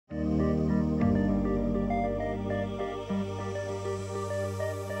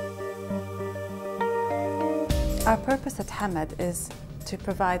Our purpose at Hamad is to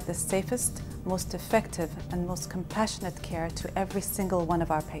provide the safest, most effective and most compassionate care to every single one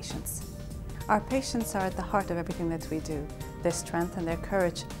of our patients. Our patients are at the heart of everything that we do. Their strength and their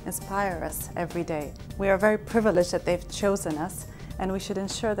courage inspire us every day. We are very privileged that they've chosen us, and we should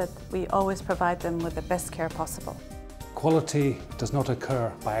ensure that we always provide them with the best care possible. Quality does not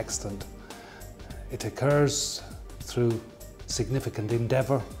occur by accident. It occurs through significant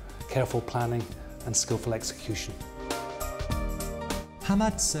endeavour, careful planning and skillful execution.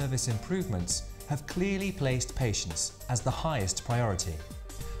 Hamad's service improvements have clearly placed patients as the highest priority.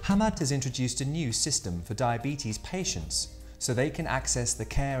 Hamad has introduced a new system for diabetes patients so they can access the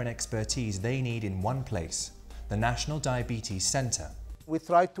care and expertise they need in one place, the National Diabetes Centre. We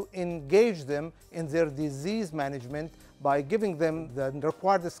try to engage them in their disease management by giving them the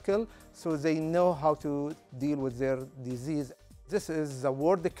required skill so they know how to deal with their disease. This is a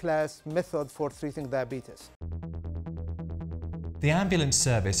world-class method for treating diabetes. The ambulance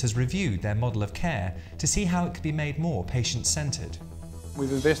service has reviewed their model of care to see how it could be made more patient-centred.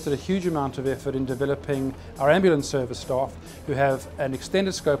 We've invested a huge amount of effort in developing our ambulance service staff who have an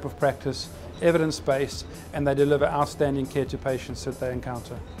extended scope of practice, evidence-based, and they deliver outstanding care to patients that they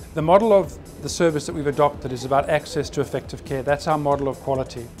encounter. The model of the service that we've adopted is about access to effective care. That's our model of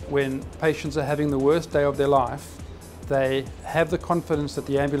quality. When patients are having the worst day of their life, they have the confidence that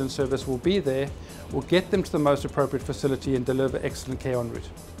the ambulance service will be there, will get them to the most appropriate facility and deliver excellent care en route.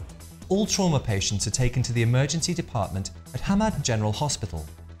 All trauma patients are taken to the emergency department at Hamad General Hospital.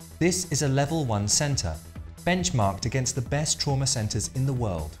 This is a Level 1 centre, benchmarked against the best trauma centres in the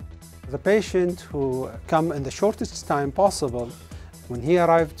world. The patient who come in the shortest time possible, when he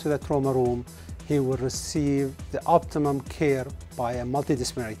arrived to the trauma room, he will receive the optimum care by a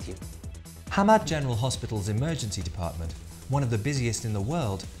multidisciplinary team. Hamad General Hospital's emergency department, one of the busiest in the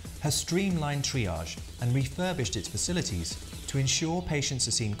world, has streamlined triage and refurbished its facilities to ensure patients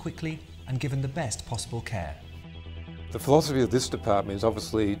are seen quickly and given the best possible care. The philosophy of this department is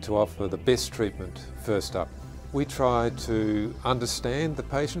obviously to offer the best treatment first up. We try to understand the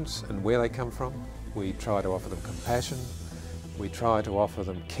patients and where they come from. We try to offer them compassion. We try to offer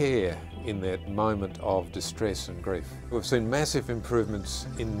them care in that moment of distress and grief. We've seen massive improvements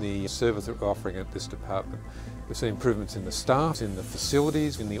in the service that we're offering at this department. We've seen improvements in the staff, in the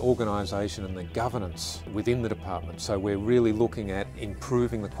facilities, in the organisation and the governance within the department. So we're really looking at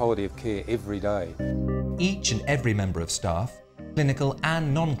improving the quality of care every day. Each and every member of staff, clinical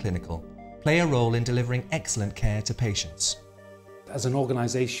and non-clinical, play a role in delivering excellent care to patients. As an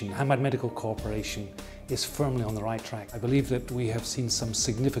organisation, Hamad Medical Corporation is firmly on the right track. I believe that we have seen some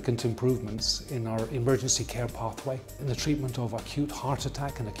significant improvements in our emergency care pathway, in the treatment of acute heart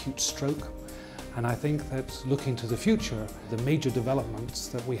attack and acute stroke. And I think that looking to the future, the major developments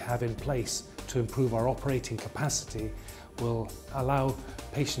that we have in place to improve our operating capacity will allow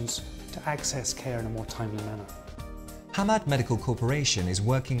patients to access care in a more timely manner. Hamad Medical Corporation is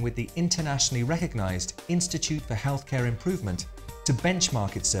working with the internationally recognised Institute for Healthcare Improvement to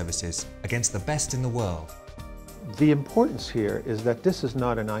benchmark its services against the best in the world. The importance here is that this is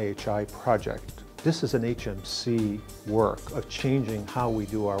not an IHI project. This is an HMC work of changing how we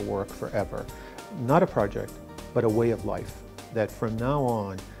do our work forever. Not a project, but a way of life. That from now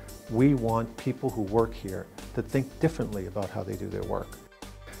on, we want people who work here to think differently about how they do their work.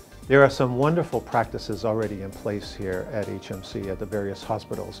 There are some wonderful practices already in place here at HMC at the various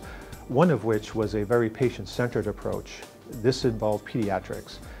hospitals, one of which was a very patient-centered approach. This involved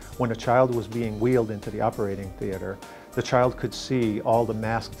pediatrics. When a child was being wheeled into the operating theater, the child could see all the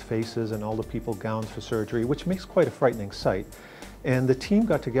masked faces and all the people gowned for surgery, which makes quite a frightening sight. And the team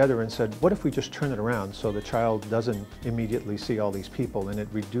got together and said, what if we just turn it around so the child doesn't immediately see all these people, and it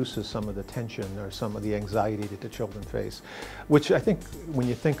reduces some of the tension or some of the anxiety that the children face, which I think when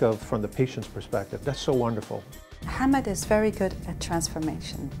you think of from the patient's perspective, that's so wonderful. Hamad is very good at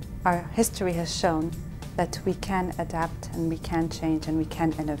transformation. Our history has shown that we can adapt and we can change and we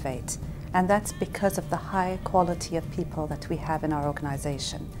can innovate. And that's because of the high quality of people that we have in our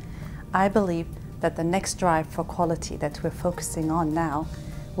organization. I believe that the next drive for quality that we're focusing on now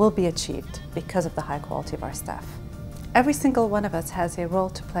will be achieved because of the high quality of our staff. Every single one of us has a role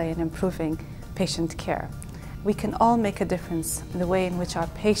to play in improving patient care. We can all make a difference in the way in which our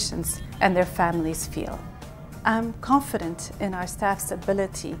patients and their families feel. I'm confident in our staff's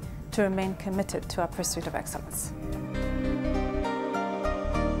ability to remain committed to our pursuit of excellence.